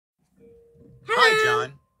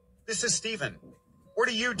This is Steven. What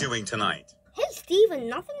are you doing tonight? Hey, Steven,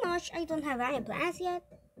 nothing much. I don't have any plans yet.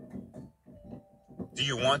 Do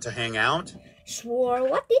you want to hang out? Sure,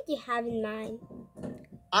 what did you have in mind?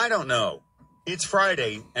 I don't know. It's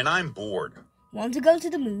Friday and I'm bored. Want to go to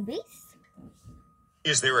the movies?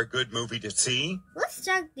 Is there a good movie to see? Let's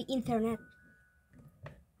check the internet.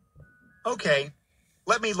 Okay,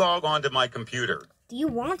 let me log on to my computer. Do you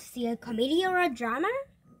want to see a comedy or a drama?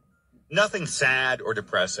 Nothing sad or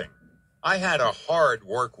depressing. I had a hard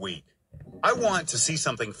work week. I want to see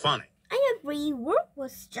something funny. I agree, work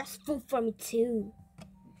was stressful for me too.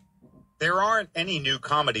 There aren't any new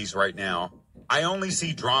comedies right now. I only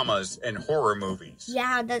see dramas and horror movies.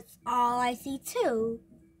 Yeah, that's all I see too.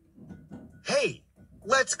 Hey,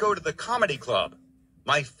 let's go to the comedy club.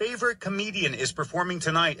 My favorite comedian is performing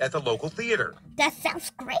tonight at the local theater. That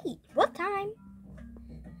sounds great. What time?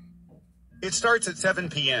 It starts at 7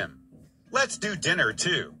 p.m. Let's do dinner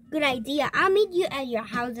too. Good idea. I'll meet you at your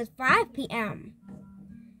house at 5 p.m.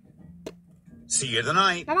 See you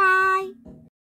tonight. Bye-bye.